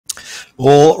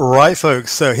All right,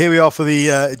 folks. So here we are for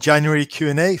the January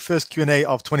Q&A, first Q&A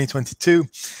of 2022.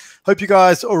 Hope you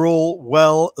guys are all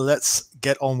well. Let's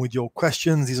get on with your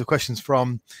questions. These are questions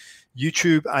from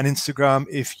YouTube and Instagram.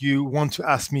 If you want to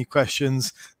ask me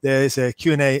questions, there's a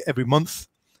Q&A every month.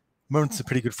 Month's a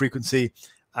pretty good frequency,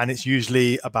 and it's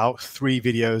usually about 3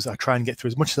 videos. I try and get through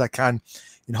as much as I can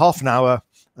in half an hour,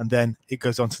 and then it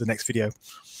goes on to the next video.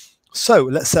 So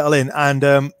let's settle in.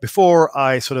 And before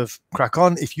I sort of crack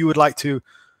on, if you would like to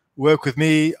work with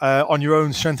me on your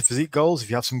own strength and physique goals, if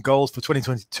you have some goals for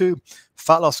 2022,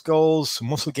 fat loss goals, some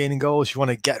muscle gaining goals, you want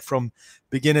to get from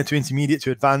beginner to intermediate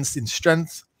to advanced in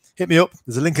strength, hit me up.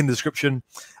 There's a link in the description.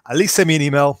 At least send me an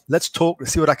email. Let's talk.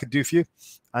 Let's see what I can do for you.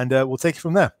 And we'll take it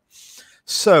from there.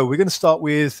 So we're going to start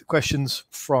with questions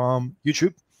from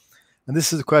YouTube. And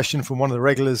this is a question from one of the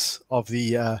regulars of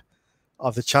the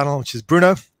channel, which is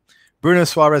Bruno. Bruno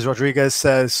Suarez Rodriguez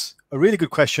says, a really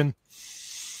good question.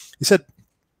 He said,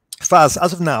 Faz,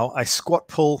 as of now, I squat,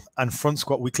 pull, and front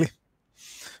squat weekly,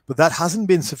 but that hasn't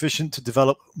been sufficient to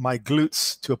develop my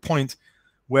glutes to a point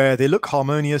where they look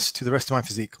harmonious to the rest of my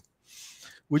physique.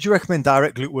 Would you recommend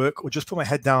direct glute work or just put my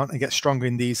head down and get stronger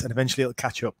in these and eventually it'll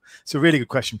catch up? It's a really good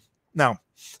question. Now,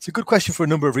 it's a good question for a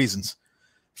number of reasons.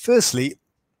 Firstly,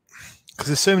 because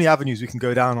there's so many avenues we can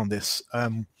go down on this.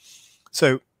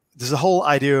 So there's a whole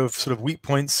idea of sort of weak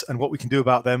points and what we can do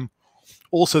about them.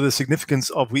 Also, the significance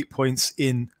of weak points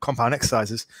in compound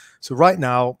exercises. So right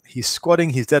now, he's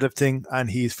squatting, he's deadlifting,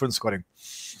 and he's front squatting.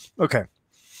 Okay.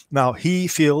 Now, he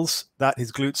feels that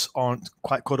his glutes aren't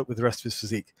quite caught up with the rest of his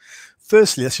physique.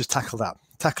 Firstly, let's just tackle that.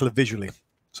 Tackle it visually.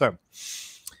 So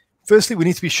firstly, we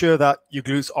need to be sure that your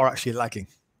glutes are actually lagging.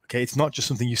 Okay. It's not just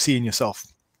something you see in yourself.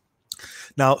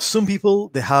 Now, some people,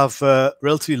 they have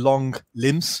relatively long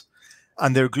limbs,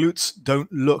 and their glutes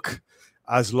don't look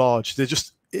as large. They're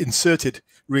just inserted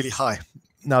really high.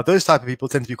 Now, those type of people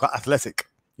tend to be quite athletic.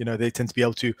 You know, they tend to be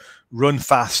able to run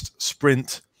fast,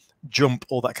 sprint, jump,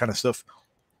 all that kind of stuff.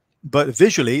 But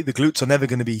visually, the glutes are never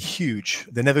going to be huge.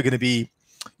 They're never going to be,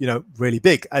 you know, really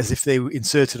big, as if they were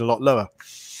inserted a lot lower.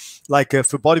 Like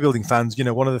for bodybuilding fans, you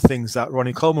know, one of the things that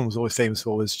Ronnie Coleman was always famous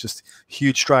for was just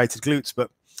huge striated glutes.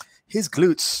 But his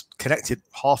glutes connected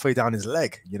halfway down his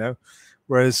leg, you know.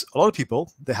 Whereas a lot of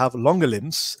people, they have longer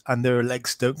limbs and their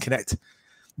legs don't connect.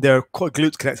 Their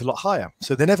glutes connect a lot higher.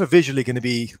 So they're never visually going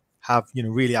to have, you know,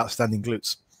 really outstanding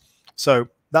glutes. So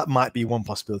that might be one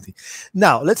possibility.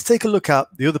 Now, let's take a look at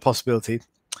the other possibility.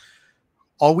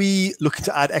 Are we looking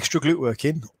to add extra glute work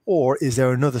in, or is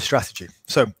there another strategy?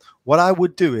 So what I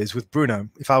would do is with Bruno,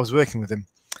 if I was working with him,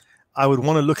 I would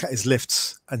want to look at his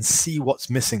lifts and see what's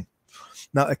missing.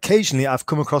 Now, occasionally I've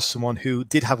come across someone who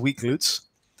did have weak glutes,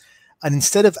 and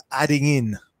instead of adding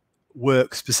in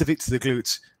work specific to the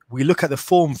glutes, we look at the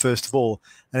form first of all,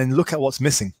 and then look at what's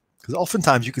missing. Because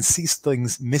oftentimes you can see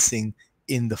things missing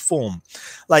in the form.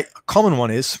 Like a common one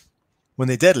is when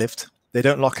they deadlift, they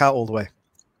don't lock out all the way.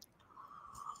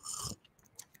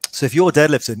 So if you're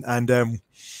deadlifting and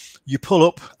you pull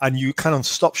up and you kind of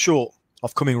stop short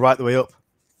of coming right the way up,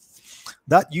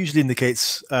 that usually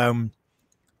indicates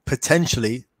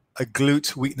potentially a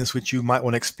glute weakness, which you might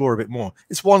want to explore a bit more.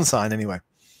 It's one sign anyway,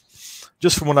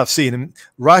 just from what I've seen. And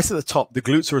right at the top, the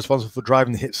glutes are responsible for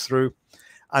driving the hips through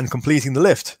and completing the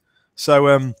lift.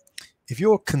 So if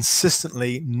you're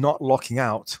consistently not locking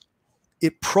out,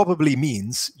 it probably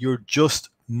means you're just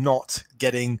not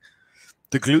getting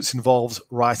the glutes involved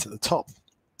right at the top,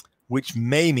 which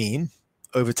may mean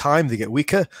over time they get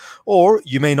weaker, or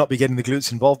you may not be getting the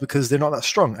glutes involved because they're not that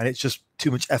strong and it's just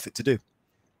too much effort to do.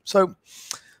 So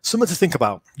something to think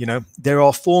about. You know, there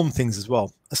are form things as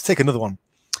well. Let's take another one.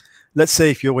 Let's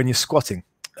say when you're squatting,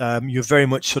 you're very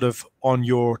much sort of on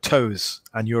your toes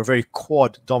and you're a very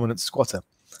quad dominant squatter.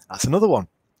 That's another one.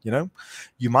 You know,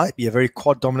 you might be a very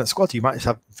quad dominant squatter. You might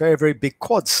have very, very big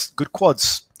quads, good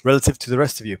quads relative to the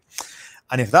rest of you.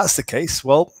 And if that's the case,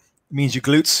 well, it means your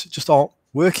glutes just aren't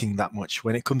working that much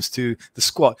when it comes to the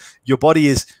squat. Your body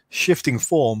is shifting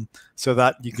form so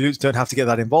that your glutes don't have to get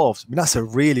that involved. I mean, that's a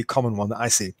really common one that I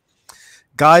see.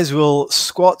 Guys will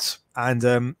squat and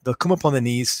they'll come up on their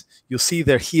knees. You'll see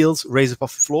their heels raise up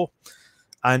off the floor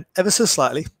and ever so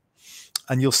slightly.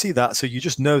 And you'll see that. So you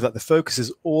just know that the focus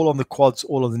is all on the quads,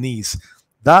 all on the knees.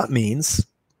 That means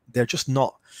they're just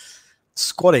not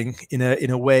squatting in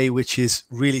a way which is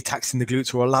really taxing the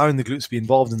glutes or allowing the glutes to be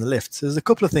involved in the lift. So there's a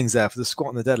couple of things there for the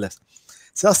squat and the deadlift.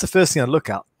 So that's the first thing I'd look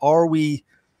at. Are we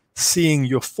seeing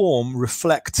your form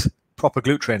reflect proper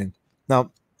glute training?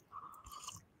 Now,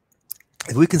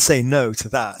 if we can say no to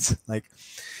that, like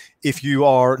if you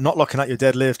are not locking out your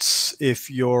deadlifts, if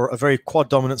you're a very quad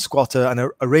dominant squatter and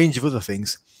a range of other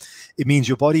things, it means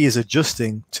your body is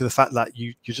adjusting to the fact that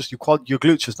your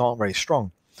glutes just aren't very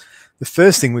strong. The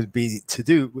first thing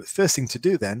to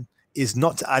do then is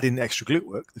not to add in extra glute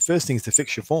work. The first thing is to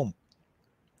fix your form.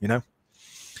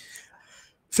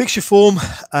 Fix your form,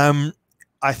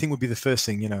 I think would be the first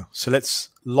thing, So let's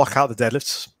lock out the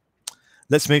deadlifts.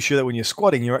 Let's make sure that when you're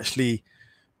squatting, you're actually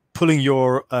pulling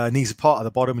your knees apart at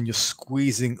the bottom and you're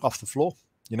squeezing off the floor.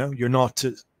 You're not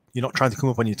trying to come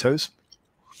up on your toes.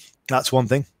 That's one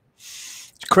thing.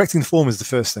 Correcting the form is the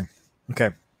first thing.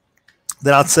 Okay.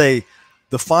 Then I'd say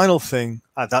the final thing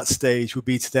at that stage would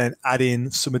be to then add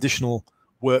in some additional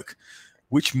work,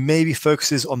 which maybe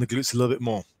focuses on the glutes a little bit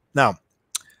more. Now,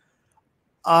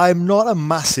 I'm not a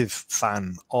massive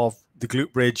fan of the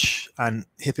glute bridge and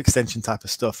hip extension type of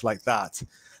stuff like that.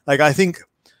 Like, I think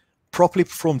properly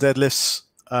performed deadlifts,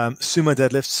 sumo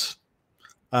deadlifts,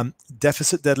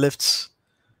 deficit deadlifts,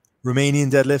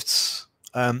 Romanian deadlifts,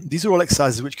 these are all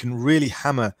exercises which can really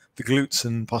hammer the glutes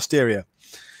and posterior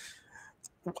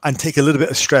and take a little bit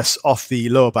of stress off the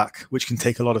lower back, which can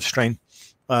take a lot of strain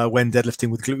when deadlifting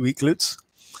with weak glutes.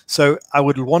 So I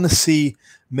would want to see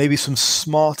maybe some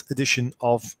smart addition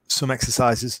of some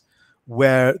exercises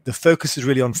where the focus is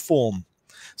really on form.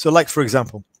 So like, for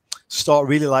example, start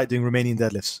really light doing Romanian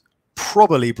deadlifts.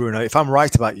 Probably, Bruno, if I'm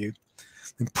right about you,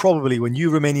 then probably when you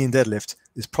Romanian deadlift,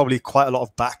 there's probably quite a lot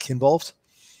of back involved.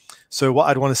 So what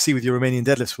I'd want to see with your Romanian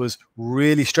deadlifts was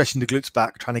really stretching the glutes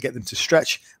back, trying to get them to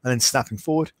stretch and then snapping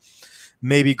forward.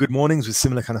 Maybe good mornings with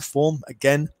similar kind of form.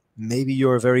 Again, maybe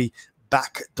you're a very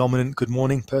back dominant good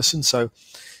morning person. So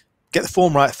get the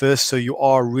form right first so you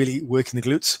are really working the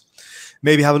glutes.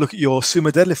 Maybe have a look at your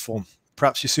sumo deadlift form.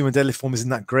 Perhaps your sumo deadlift form isn't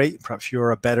that great. Perhaps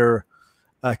you're a better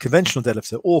conventional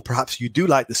deadlifter, or perhaps you do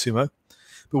like the sumo.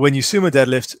 But when you sumo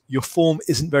deadlift, your form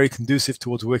isn't very conducive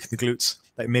towards working the glutes.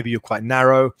 Like maybe you're quite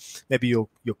narrow, maybe you're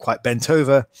quite bent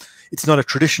over. It's not a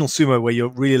traditional sumo where you're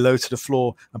really low to the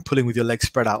floor and pulling with your legs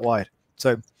spread out wide.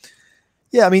 So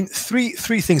yeah, I mean, three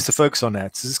things to focus on there.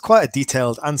 It's quite a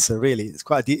detailed answer, really. It's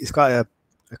quite a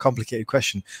complicated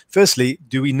question. Firstly,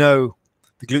 do we know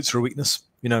the glutes are a weakness?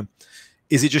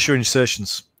 Is it just your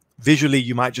insertions? Visually,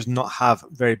 you might just not have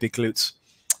very big glutes,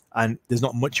 and there's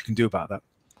not much you can do about that.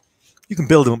 You can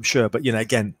build them up, sure, but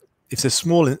again, if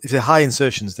they're high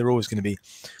insertions, they're always going to be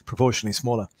proportionally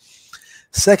smaller.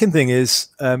 Second thing is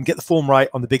get the form right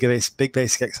on the big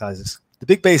basic exercises. The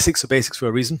big basics are basics for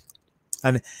a reason,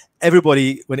 and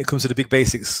everybody, when it comes to the big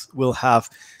basics, will have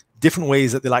different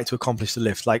ways that they like to accomplish the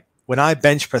lift. Like when I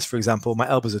bench press, for example, my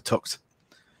elbows are tucked.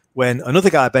 When another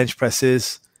guy bench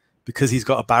presses, because he's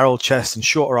got a barrel chest and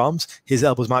shorter arms, his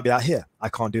elbows might be out here. I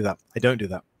can't do that. I don't do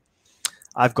that.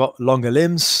 I've got longer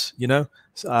limbs, and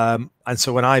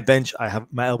so when I bench, I have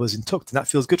my elbows in tucked, and that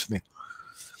feels good for me.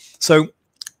 So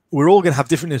we're all going to have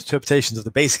different interpretations of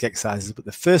the basic exercises, but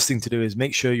the first thing to do is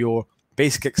make sure your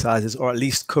basic exercises are at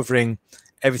least covering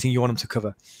everything you want them to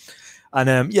cover.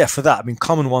 And yeah, for that, I mean,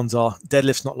 common ones are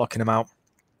deadlifts not locking them out,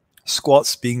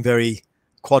 squats being very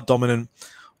quad dominant.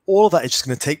 All of that is just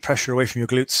going to take pressure away from your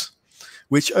glutes,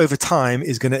 which over time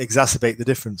is going to exacerbate the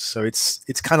difference. So it's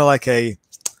kind of like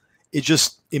it's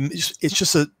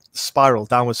just a spiral,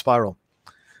 downward spiral.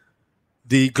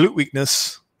 The glute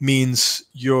weakness means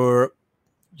you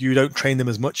don't train them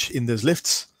as much in those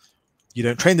lifts. You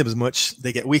don't train them as much.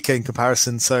 They get weaker in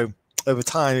comparison. So over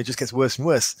time, it just gets worse and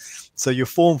worse. So your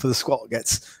form for the squat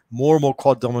gets more and more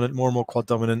quad dominant, more and more quad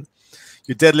dominant.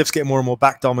 Your deadlifts get more and more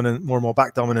back dominant, more and more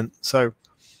back dominant. So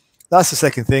that's the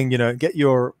second thing, get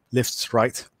your lifts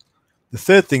right. The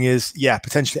third thing is, yeah,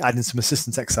 potentially adding some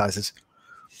assistance exercises.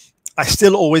 I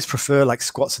still always prefer like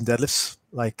squats and deadlifts,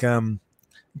 like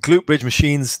glute bridge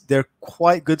machines. They're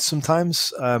quite good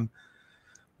sometimes.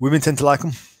 Women tend to like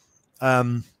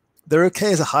them. They're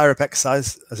okay as a higher up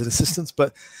exercise as an assistance,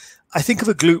 but I think of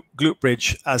a glute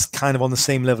bridge as kind of on the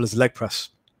same level as a leg press.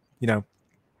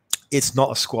 It's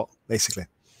not a squat, basically.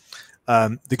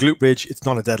 The glute bridge, it's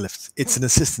not a deadlift. It's an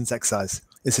assistance exercise.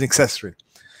 It's an accessory.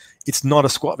 It's not a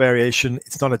squat variation.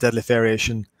 It's not a deadlift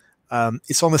variation.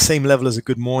 It's on the same level as a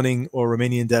good morning or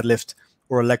Romanian deadlift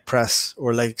or a leg press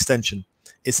or a leg extension.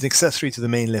 It's an accessory to the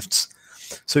main lifts.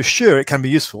 So sure, it can be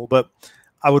useful, but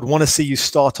I would want to see you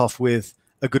start off with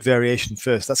a good variation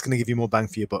first. That's going to give you more bang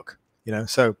for your buck.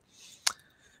 So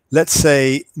let's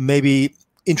say maybe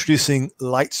introducing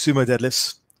light sumo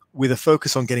deadlifts with a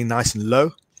focus on getting nice and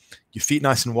low, your feet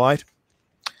nice and wide.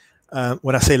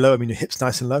 When I say low, I mean your hips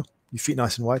nice and low, your feet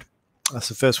nice and wide. That's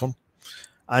the first one.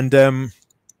 And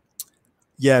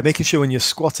yeah, making sure when you're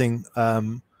squatting,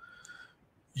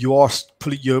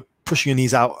 you're pushing your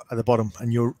knees out at the bottom,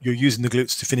 and you're using the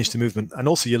glutes to finish the movement, and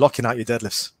also you're locking out your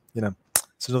deadlifts.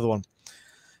 It's another one.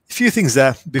 few things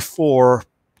there before,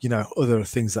 you know, other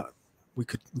things that we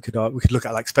could look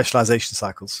at, like specialization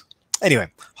cycles.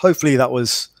 Anyway, hopefully that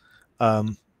was a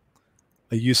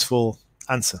useful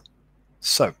answer.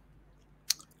 So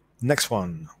next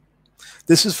one.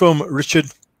 This is from Richard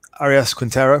Arias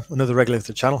Quintero, another regular to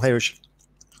the channel. Hey, Richard.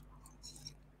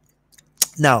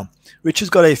 Now, Richard's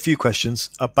got a few questions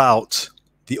about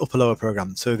the upper lower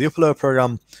program. So the upper lower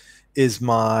program is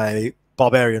my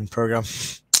Barbarian program.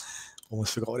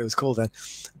 Almost forgot what it was called then.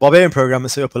 Barbarian program,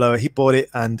 let's say upper lower. He bought it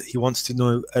and he wants to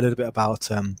know a little bit about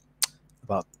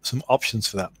some options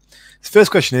for that. His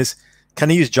first question is, can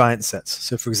I use giant sets?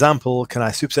 So for example, can I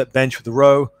superset bench with a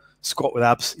row, squat with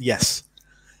abs? Yes.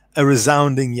 A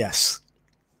resounding yes.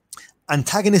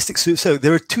 Antagonistic, so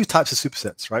there are two types of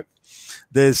supersets, right?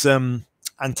 There's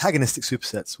antagonistic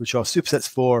supersets, which are supersets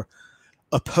for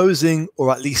opposing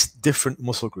or at least different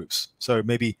muscle groups. So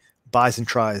maybe bis and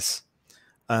tris,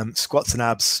 squats and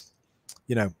abs,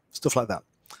 you know, stuff like that.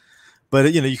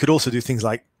 But, you know, you could also do things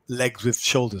like legs with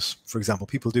shoulders, for example.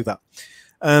 People do that.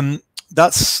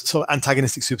 That's sort of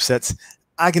antagonistic supersets.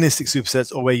 Agonistic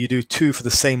supersets are where you do two for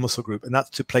the same muscle group, and that's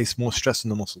to place more stress on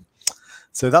the muscle.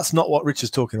 So that's not what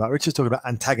Richard's talking about. Richard's talking about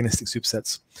antagonistic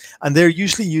supersets, and they're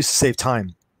usually used to save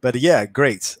time. But yeah,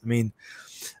 great. I mean,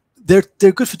 they're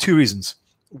good for two reasons.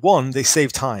 One, they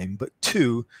save time, but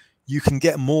two, you can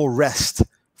get more rest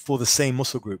for the same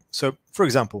muscle group. So for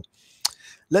example,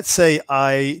 let's say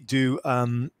I do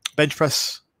bench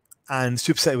press and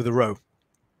superset with a row,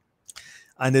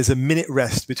 and there's a minute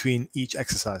rest between each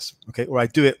exercise, okay? Or I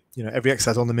do it, you know, every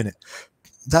exercise on the minute.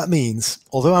 That means,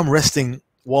 although I'm resting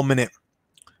 1 minute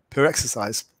per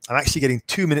exercise, I'm actually getting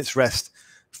 2 minutes rest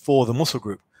for the muscle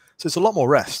group. So it's a lot more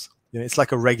rest. You know, it's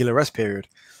like a regular rest period,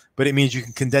 but it means you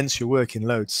can condense your work in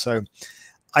loads. So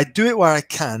I do it where I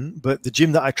can, but the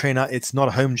gym that I train at, it's not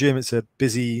a home gym. It's a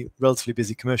busy, relatively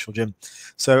busy commercial gym.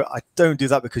 So I don't do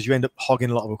that because you end up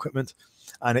hogging a lot of equipment.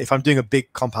 And if I'm doing a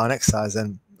big compound exercise,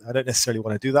 then I don't necessarily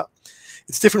want to do that.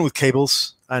 It's different with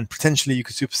cables, and potentially you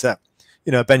could superset,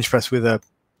 you know, a bench press with a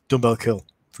dumbbell curl,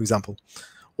 for example,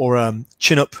 or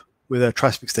chin up with a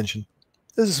tricep extension.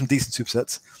 Those are some decent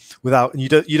supersets without, and you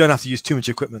don't have to use too much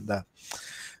equipment there.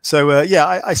 So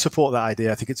yeah, I support that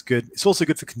idea. I think it's good. It's also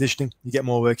good for conditioning. You get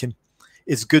more work in.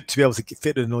 It's good to be able to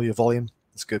fit it in all your volume.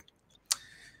 It's good.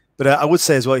 But I would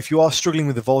say as well, if you are struggling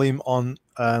with the volume on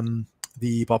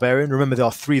the Barbarian, remember there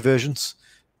are 3 versions.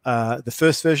 The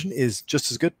first version is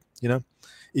just as good. You know,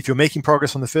 if you're making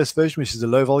progress on the first version, which is the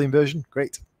low volume version,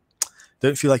 great.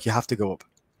 Don't feel like you have to go up.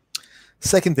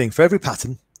 Second thing, for every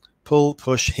pattern, pull,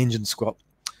 push, hinge, and squat,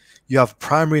 you have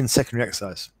primary and secondary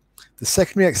exercise. The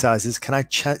secondary exercises, can I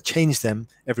change them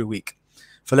every week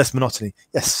for less monotony?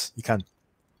 Yes, you can.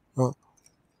 Well,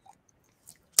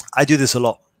 I do this a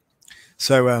lot.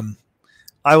 So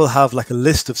I will have like a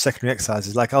list of secondary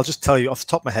exercises. Like I'll just tell you off the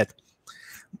top of my head.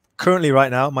 Currently, right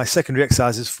now, my secondary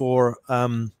exercises for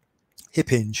hip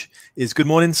hinge is good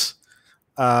mornings,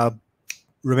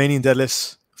 Romanian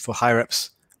deadlifts for high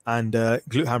reps, and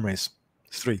glute ham raise.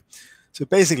 It's 3. So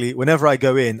basically, whenever I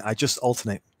go in, I just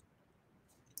alternate.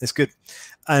 It's good.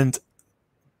 And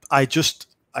I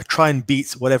try and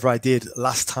beat whatever I did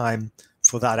last time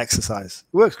for that exercise.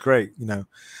 It works great, you know.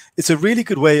 It's a really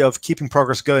good way of keeping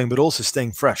progress going, but also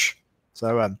staying fresh.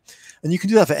 So, and you can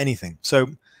do that for anything. So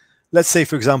let's say,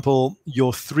 for example,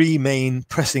 your 3 main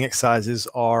pressing exercises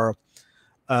are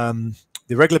the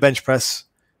regular bench press,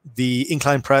 the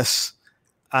incline press,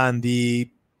 and the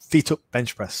feet up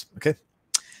bench press, okay?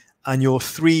 And your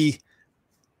 3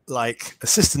 like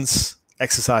assistance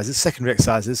exercises, secondary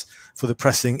exercises for the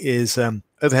pressing is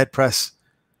overhead press,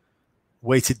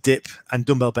 weighted dip, and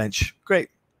dumbbell bench. Great.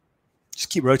 Just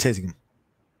keep rotating them.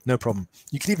 No problem.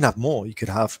 You could even have more. You could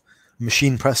have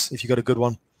machine press if you got a good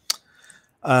one.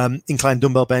 Incline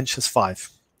dumbbell bench, that's 5.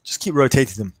 Just keep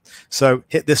rotating them. So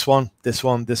hit this one, this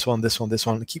one, this one, this one, this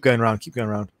one. Keep going around, keep going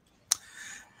around.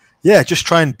 Yeah, just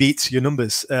try and beat your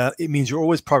numbers. It means you're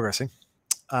always progressing,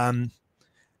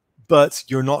 but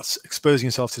you're not exposing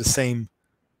yourself to the same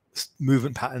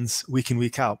movement patterns week in,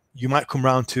 week out. You might come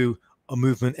around to a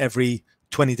movement every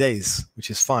 20 days, which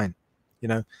is fine. You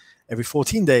know, every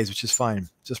 14 days, which is fine.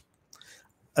 Just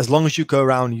as long as you go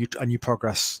around and you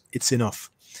progress, it's enough.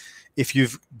 If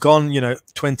you've gone, you know,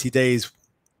 20 days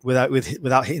without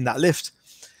hitting that lift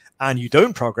and you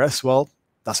don't progress, well,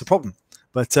 that's a problem.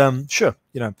 But sure,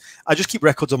 you know, I just keep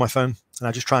records on my phone and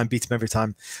I just try and beat them every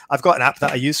time. I've got an app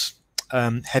that I use,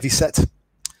 Heavy Set,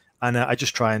 and I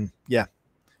just try and, yeah,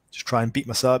 just try and beat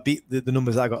myself, beat the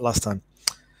numbers that I got last time.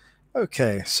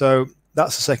 Okay, so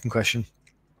that's the second question.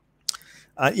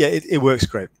 Yeah, it works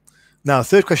great. Now,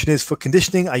 third question is, for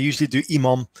conditioning, I usually do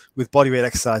EMOM with bodyweight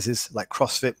exercises like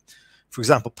CrossFit. For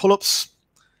example, pull-ups.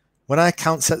 When I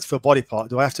count sets for a body part,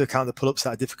 do I have to account the pull-ups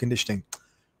that I did for conditioning?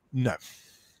 No.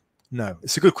 No.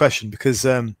 It's a good question because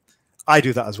I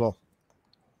do that as well.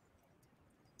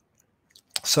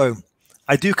 So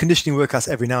I do conditioning workouts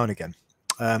every now and again.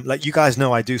 Like you guys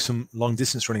know, I do some long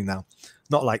distance running now.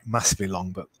 Not like massively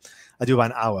long, but I do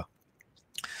about an hour.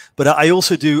 But I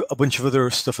also do a bunch of other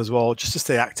stuff as well, just to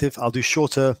stay active. I'll do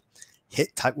shorter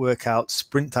HIIT type workouts,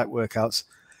 sprint type workouts.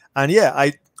 And yeah,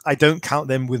 I don't count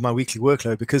them with my weekly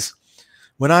workload because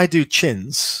when I do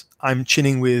chins, I'm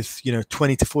chinning with,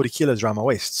 20 to 40 kilos around my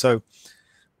waist. So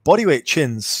bodyweight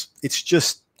chins, it's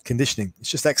just conditioning. It's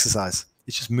just exercise.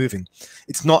 It's just moving.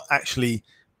 It's not actually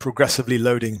progressively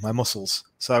loading my muscles.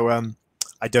 So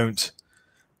I don't.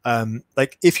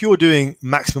 Like if you're doing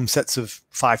maximum sets of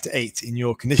 5 to 8 in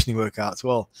your conditioning workouts,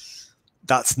 well,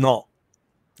 that's not,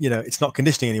 it's not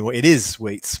conditioning anymore. It is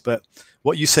weights. But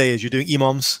what you say is you're doing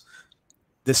EMOMs.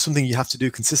 There's something you have to do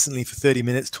consistently for 30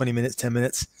 minutes, 20 minutes, 10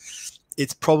 minutes.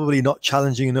 It's probably not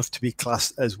challenging enough to be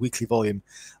classed as weekly volume.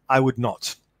 I would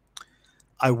not.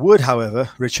 I would, however,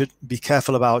 Richard, be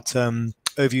careful about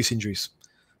overuse injuries.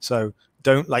 So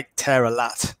don't like tear a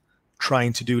lat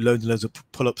trying to do loads and loads of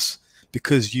pull-ups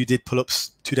because you did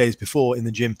pull-ups 2 days before in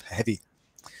the gym heavy.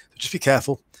 So just be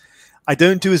careful. I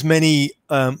don't do as many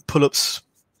pull-ups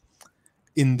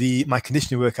in my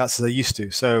conditioning workouts as I used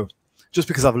to. So just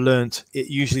because I've learned, it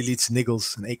usually leads to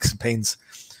niggles and aches and pains.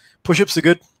 Push-ups are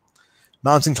good.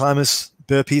 Mountain climbers,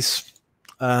 burpees,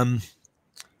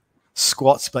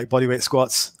 squats, like bodyweight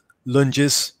squats,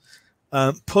 lunges,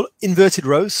 inverted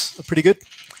rows are pretty good.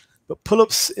 But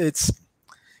pull-ups,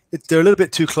 they're a little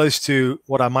bit too close to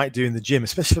what I might do in the gym,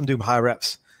 especially if I'm doing higher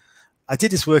reps. I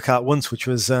did this workout once, which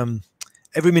was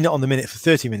every minute on the minute for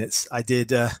 30 minutes. I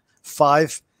did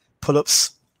 5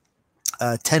 pull-ups,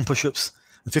 10 push-ups,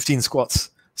 and 15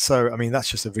 squats. So, I mean, that's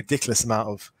just a ridiculous amount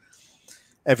of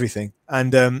everything.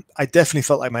 And I definitely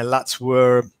felt like my lats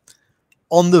were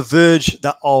on the verge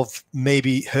of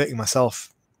maybe hurting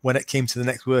myself when it came to the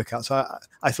next workout. So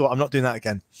I thought, I'm not doing that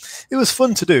again. It was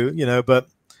fun to do, but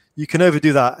you can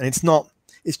overdo that, and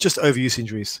it's just overuse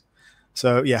injuries.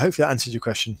 So yeah, hopefully that answers your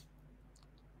question.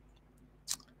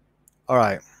 All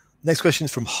right. Next question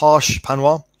is from Harsh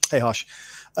Panwar. Hey, Harsh.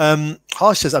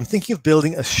 Harsh says, I'm thinking of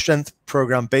building a strength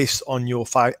program based on your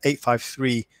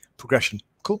 853 progression.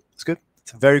 Cool. That's good.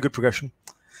 It's a very good progression.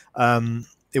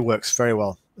 It works very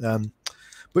well.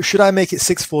 But should I make it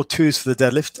 6-4-2s for the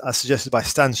deadlift as suggested by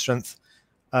Stand Strength?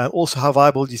 Also, how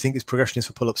viable do you think this progression is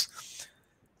for pull-ups?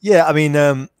 Yeah, I mean,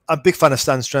 I'm a big fan of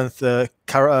Stand Strength.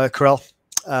 Carell,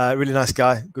 really nice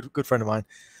guy, good friend of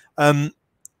mine.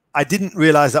 I didn't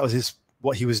realize that was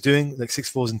what he was doing, like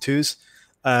 6-4s and 2s.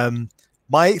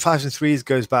 My 8-5s and 3s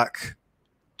goes back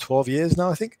 12 years now,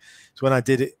 I think. So when I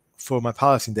did it for my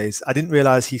powerlifting days, I didn't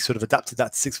realize he sort of adapted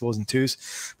that to 6-4s and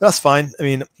 2s. But that's fine. I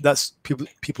mean, that's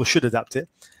people should adapt it.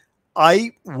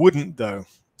 I wouldn't though.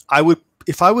 I would,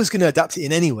 if I was going to adapt it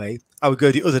in any way, I would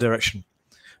go the other direction.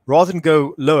 Rather than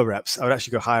go lower reps, I would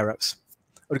actually go higher reps.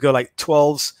 I would go like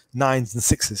 12s, 9s, and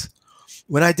 6s.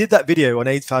 When I did that video on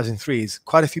 8-5s and 3s,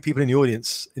 quite a few people in the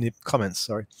audience, in the comments,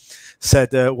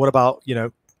 said, what about,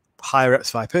 higher reps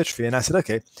for hypertrophy? And I said,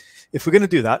 okay, if we're going to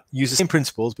do that, use the same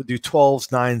principles, but do 12s,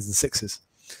 9s, and 6s.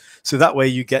 So that way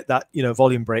you get that,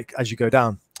 volume break as you go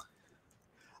down.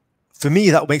 For me,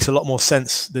 that makes a lot more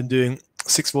sense than doing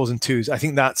 6-4s and 2s. I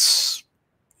think that's,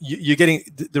 you're getting,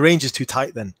 the range is too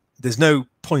tight then. There's no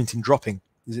point in dropping.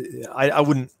 I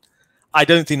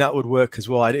don't think that would work as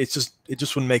well. It just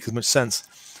wouldn't make as much sense.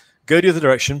 Go the other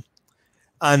direction.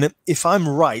 And if I'm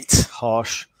right,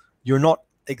 Harsh, you're not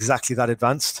exactly that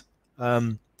advanced.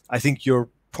 I think you're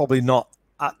probably not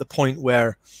at the point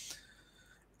where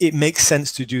it makes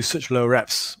sense to do such low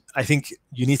reps. I think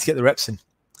you need to get the reps in.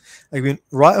 I mean,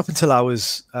 right up until I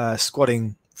was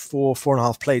squatting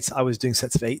 4.5 plates, I was doing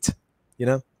sets of 8,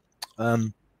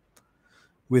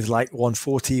 with like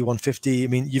 140, 150. I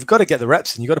mean, you've got to get the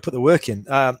reps in. You've got to put the work in.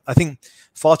 I think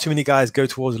far too many guys go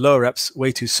towards lower reps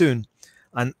way too soon.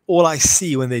 And all I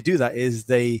see when they do that is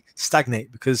they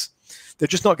stagnate because they're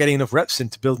just not getting enough reps in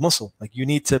to build muscle. Like you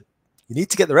need to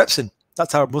get the reps in.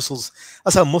 That's how muscle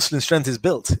and strength is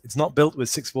built. It's not built with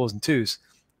 6-4s and 2s.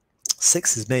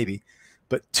 6s maybe,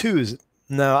 but 2s,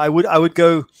 no, I would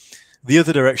go the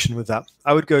other direction with that.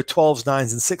 I would go 12s,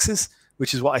 9s, and 6s,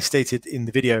 which is what I stated in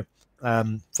the video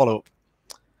follow-up.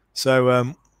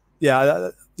 So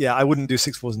yeah, I wouldn't do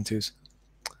 6-4s and 2s.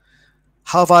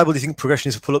 How viable do you think progression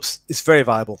is for pull-ups? It's very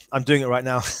viable. I'm doing it right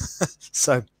now.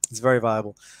 So it's very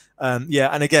viable. Yeah,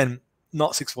 and again,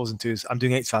 not 6 4s and 2s. I'm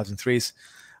doing 8 5s and 3s.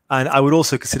 And I would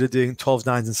also consider doing 12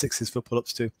 9s and 6s for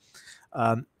pull-ups too.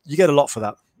 You get a lot for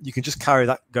that. You can just carry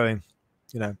that going.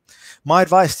 My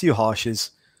advice to you, Harsh,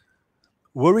 is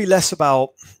worry less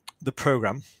about the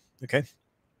program. Okay.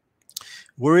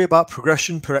 Worry about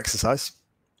progression per exercise.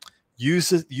 Use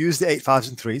the 8 5s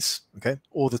and 3s. Okay,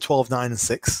 or the 12 9 and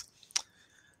 6.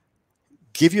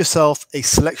 Give yourself a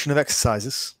selection of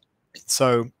exercises.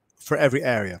 So for every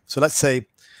area. So let's say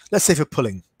for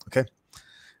pulling. Okay,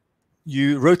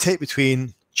 you rotate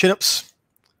between chin-ups,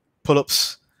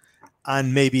 pull-ups,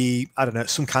 and maybe, I don't know,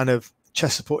 some kind of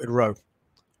chest-supported row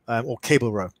or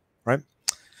cable row, right?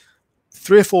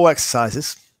 3 or 4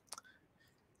 exercises.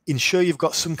 Ensure you've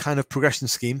got some kind of progression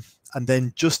scheme, and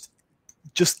then just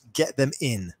get them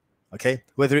in, okay?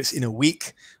 Whether it's in a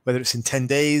week, whether it's in 10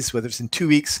 days, whether it's in 2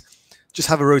 weeks, just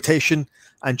have a rotation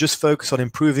and just focus on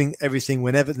improving everything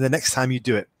whenever the next time you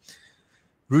do it.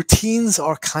 Routines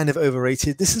are kind of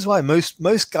overrated. This is why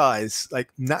most guys, like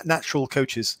natural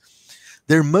coaches,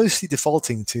 they're mostly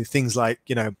defaulting to things like,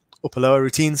 upper lower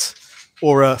routines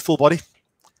or a full body,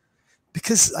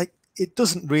 because like it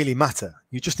doesn't really matter.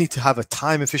 You just need to have a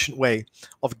time efficient way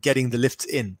of getting the lifts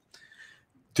in.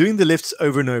 Doing the lifts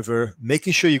over and over,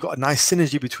 making sure you've got a nice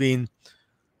synergy between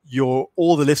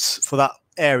all the lifts for that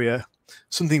area,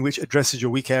 something which addresses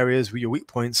your weak areas with your weak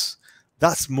points.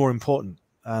 That's more important.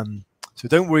 So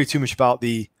don't worry too much about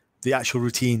the actual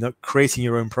routine of creating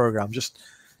your own program. Just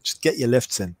get your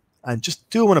lifts in and just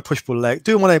do them on a push-pull leg,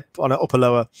 do them on an upper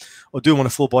lower, or do them on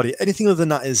a full body. Anything other than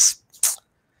that is,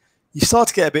 you start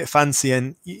to get a bit fancy,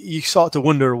 and you start to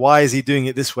wonder, why is he doing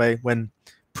it this way when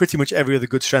pretty much every other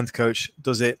good strength coach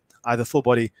does it either full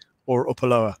body or upper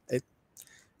lower?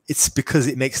 It's because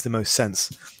it makes the most sense.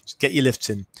 Just get your lifts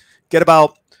in. Get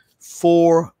about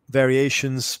 4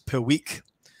 variations per week,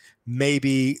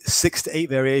 maybe 6 to 8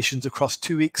 variations across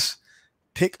 2 weeks.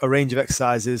 Pick a range of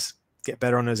exercises, get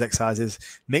better on those exercises.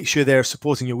 Make sure they're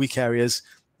supporting your weak areas.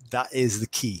 That is the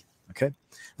key, okay?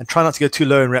 And try not to go too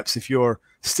low in reps if you're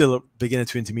still a beginner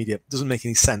to intermediate. It doesn't make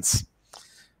any sense.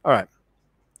 All right.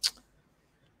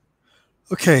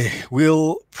 Okay,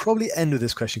 we'll probably end with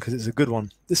this question because it's a good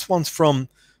one. This one's from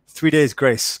 3 Days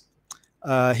Grace.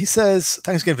 He says,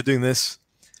 thanks again for doing this.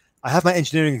 I have my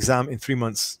engineering exam in 3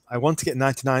 months. I want to get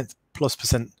 99th plus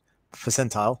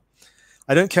percentile.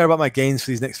 I don't care about my gains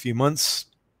for these next few months.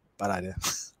 Bad idea.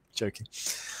 Joking.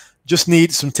 Just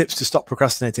need some tips to stop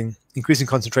procrastinating, increasing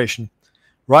concentration.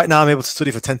 Right now, I'm able to study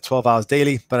for 10 to 12 hours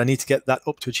daily, but I need to get that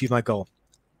up to achieve my goal.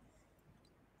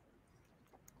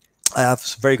 I have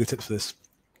some very good tips for this.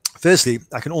 Firstly,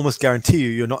 I can almost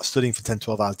guarantee you're not studying for 10 to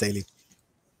 12 hours daily.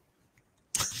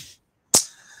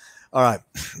 All right.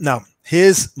 Now,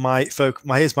 here's my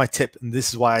tip, and this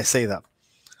is why I say that.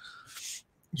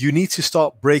 You need to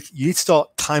start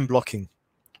time blocking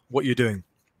what you're doing.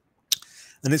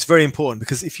 And it's very important,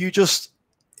 because if you just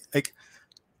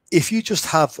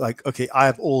have okay, I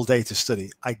have all day to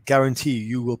study, I guarantee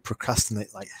you will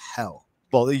procrastinate like hell.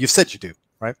 Well, you've said you do,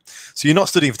 right? So you're not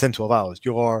studying for 10, 12 hours.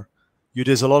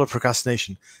 There's a lot of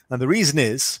procrastination. And the reason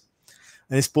is,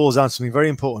 and this boils down to something very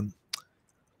important,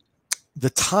 the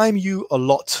time you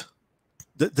allot,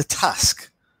 the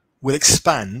task will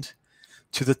expand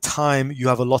to the time you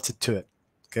have allotted to it.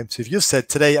 Okay, so if you've said,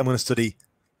 today I'm going to study,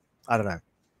 I don't know,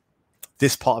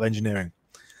 this part of engineering,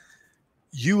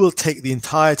 you will take the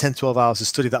entire 10, 12 hours to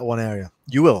study that one area.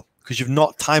 You will, because you've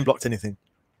not time blocked anything.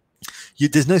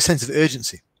 There's no sense of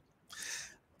urgency.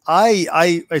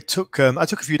 I took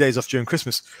a few days off during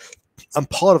Christmas, and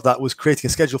part of that was creating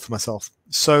a schedule for myself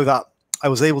so that I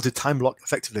was able to time block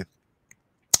effectively.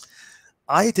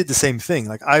 I did the same thing.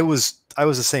 Like I was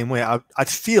the same way. I'd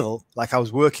feel like I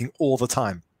was working all the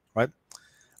time, right?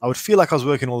 I would feel like I was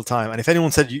working all the time. And if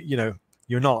anyone said,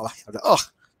 you're not, I'd be like, oh,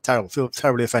 terrible, feel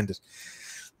terribly offended.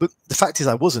 But the fact is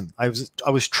I wasn't. I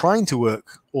was trying to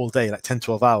work all day, like 10,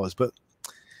 12 hours. But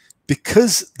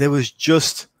because there was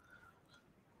just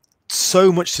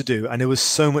so much to do and there was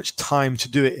so much time to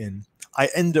do it in, I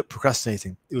ended up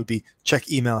procrastinating. It would be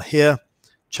check email here,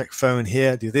 check phone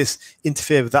here, do this,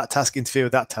 interfere with that task, interfere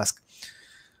with that task.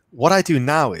 What I do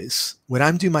now is, when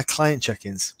I'm doing my client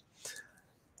check-ins,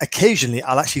 occasionally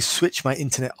I'll actually switch my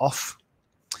internet off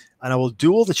and I will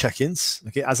do all the check-ins,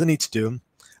 okay, as I need to do them,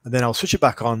 and then I'll switch it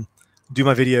back on, do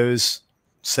my videos,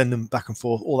 send them back and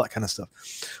forth, all that kind of stuff.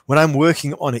 When I'm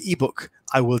working on an ebook,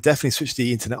 I will definitely switch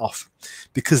the internet off,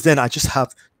 because then I just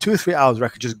have 2 or 3 hours where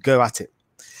I could just go at it.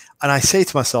 And I say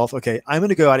to myself, okay, I'm going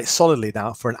to go at it solidly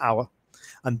now for an hour,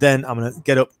 and then I'm going to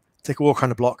get up, take a walk around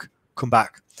the block, come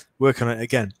back, work on it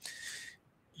again.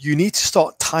 you need to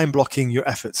start time blocking your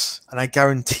efforts. And I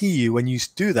guarantee you, when you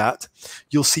do that,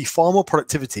 you'll see far more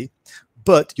productivity,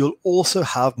 but you'll also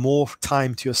have more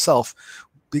time to yourself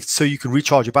so you can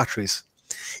recharge your batteries.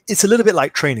 It's a little bit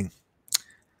like training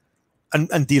and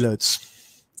deloads.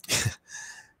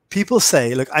 People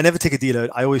say, look, I never take a deload.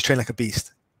 I always train like a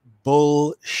beast.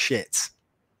 Bullshit.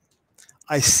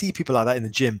 I see people like that in the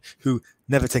gym who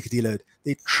never take a deload.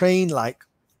 They train like,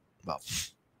 well,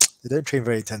 they don't train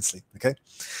very intensely, okay?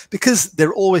 Because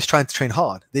they're always trying to train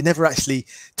hard. They never actually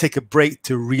take a break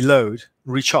to reload,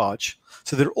 recharge.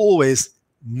 So they're always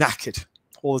knackered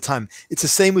all the time. It's the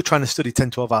same with trying to study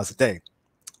 10, 12 hours a day.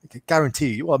 I can guarantee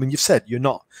you, well, I mean, you've said you're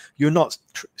not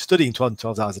studying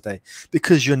 12 hours a day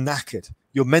because you're knackered.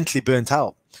 You're mentally burnt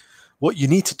out. What you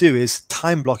need to do is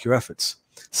time block your efforts.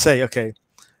 Say, okay,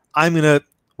 I'm going to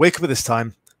wake up at this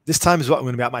time. This time is what I'm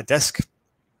going to be at my desk.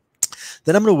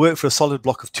 Then I'm going to work for a solid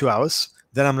block of 2 hours.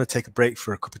 Then I'm going to take a break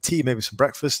for a cup of tea, maybe some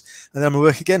breakfast. And then I'm going to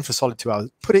work again for a solid 2 hours.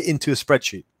 Put it into a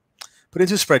spreadsheet. Put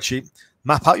it into a spreadsheet.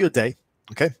 Map out your day,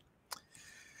 okay?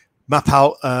 Map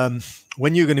out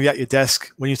when you're going to be at your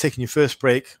desk, when you're taking your first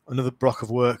break, another block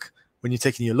of work, when you're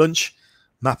taking your lunch.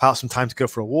 Map out some time to go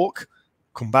for a walk,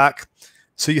 come back.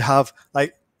 So you have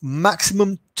like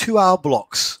maximum 2 hour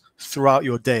blocks throughout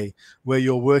your day where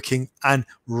you're working, and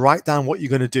write down what you're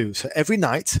going to do. So every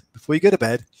night before you go to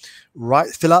bed,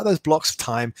 fill out those blocks of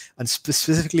time and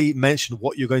specifically mention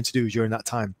what you're going to do during that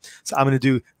time. So I'm going to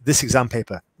do this exam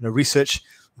paper, I'm going to research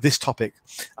this topic,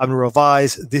 I'm going to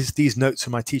revise these notes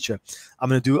from my teacher, I'm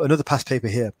going to do another past paper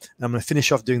here, and I'm going to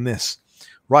finish off doing this.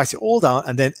 Write it all down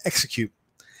and then execute.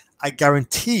 I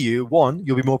guarantee you, one,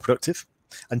 you'll be more productive,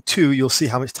 and two, you'll see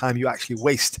how much time you actually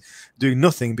waste doing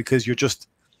nothing because you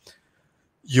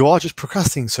are just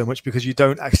procrastinating so much because you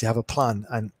don't actually have a plan.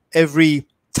 And every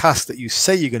task that you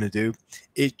say you're going to do,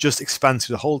 it just expands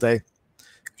through the whole day.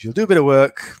 You'll do a bit of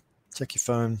work, check your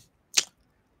phone,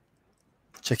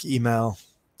 check your email,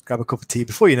 grab a cup of tea.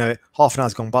 Before you know it, half an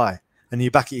hour's gone by and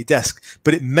you're back at your desk,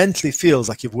 but it mentally feels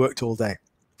like you've worked all day.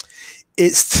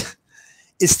 It's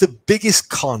the biggest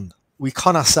con. We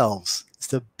con ourselves. It's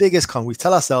the biggest con. We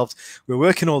tell ourselves we're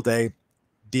working all day.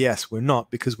 BS, we're not,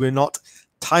 because we're not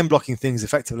time blocking things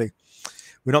effectively.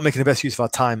 We're not making the best use of our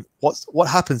time. What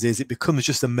happens is it becomes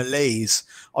just a malaise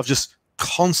of just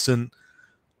constant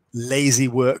lazy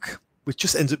work, which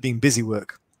just ends up being busy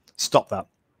work. Stop that.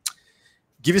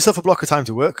 Give yourself a block of time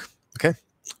to work, okay?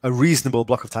 A reasonable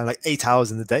block of time, like 8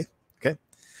 hours in the day, okay?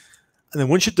 And then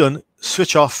once you're done,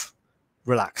 switch off,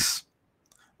 relax.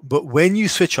 But when you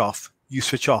switch off, you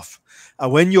switch off.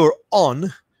 And when you're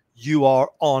on, you are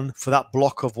on for that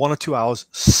block of 1 or 2 hours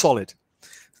solid.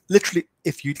 Literally,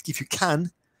 if you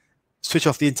can, switch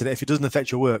off the internet if it doesn't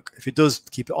affect your work. If it does,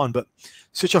 keep it on, but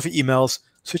switch off your emails,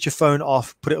 switch your phone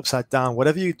off, put it upside down,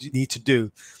 whatever you need to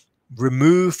do.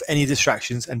 Remove any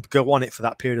distractions and go on it for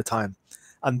that period of time.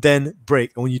 And then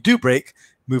break. And when you do break,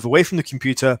 move away from the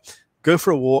computer, go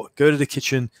for a walk, go to the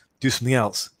kitchen, do something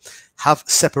else. Have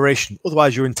separation.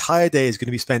 Otherwise, your entire day is going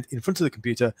to be spent in front of the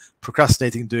computer,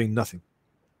 procrastinating, doing nothing.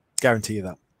 Guarantee you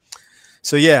that.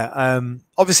 So yeah,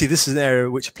 obviously this is an area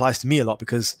which applies to me a lot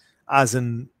because as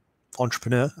an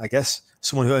entrepreneur, I guess,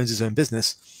 someone who owns his own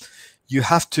business, you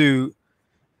have to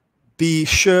be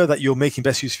sure that you're making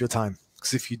best use of your time.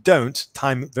 Because if you don't,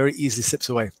 time very easily slips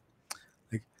away.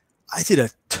 Like, I did a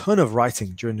ton of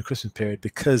writing during the Christmas period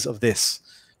because of this.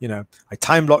 You know, I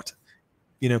time blocked,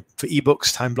 you know, for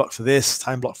ebooks, time blocked for this,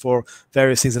 time blocked for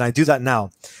various things. And I do that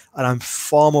now. And I'm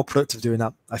far more productive doing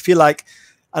that. I feel like,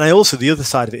 and I also, the other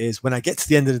side of it is when I get to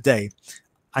the end of the day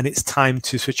and it's time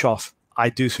to switch off, I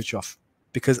do switch off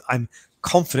because I'm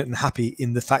confident and happy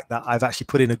in the fact that I've actually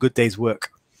put in a good day's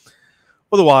work.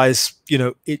 Otherwise, you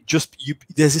know, it just,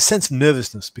 there's a sense of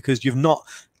nervousness because you've not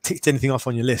ticked anything off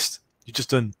on your list. You've just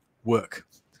done work.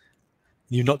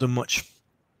 You've not done much.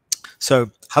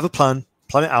 So have a plan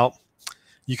it out.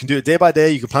 You can do it day by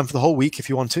day. You can plan for the whole week if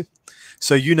you want to.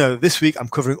 So, you know, this week I'm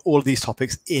covering all of these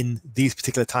topics in these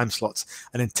particular time slots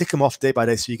and then tick them off day by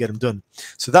day so you get them done.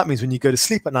 So that means when you go to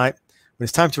sleep at night, when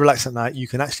it's time to relax at night, you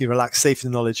can actually relax safe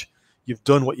in the knowledge you've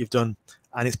done what you've done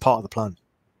and it's part of the plan.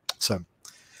 So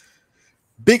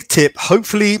big tip,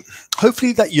 hopefully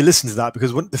that you listen to that,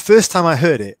 because the first time I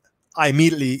heard it, I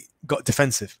immediately got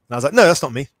defensive. And I was like, no, that's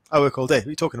not me. I work all day. What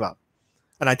are you talking about?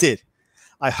 And I did.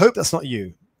 I hope that's not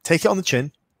you. Take it on the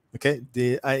chin. Okay.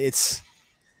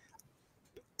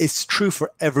 It's true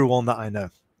for everyone that I know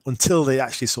until they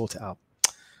actually sort it out.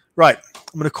 Right.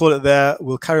 I'm going to call it there.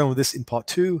 We'll carry on with this in part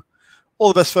 2. All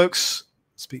the best, folks.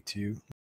 Speak to you.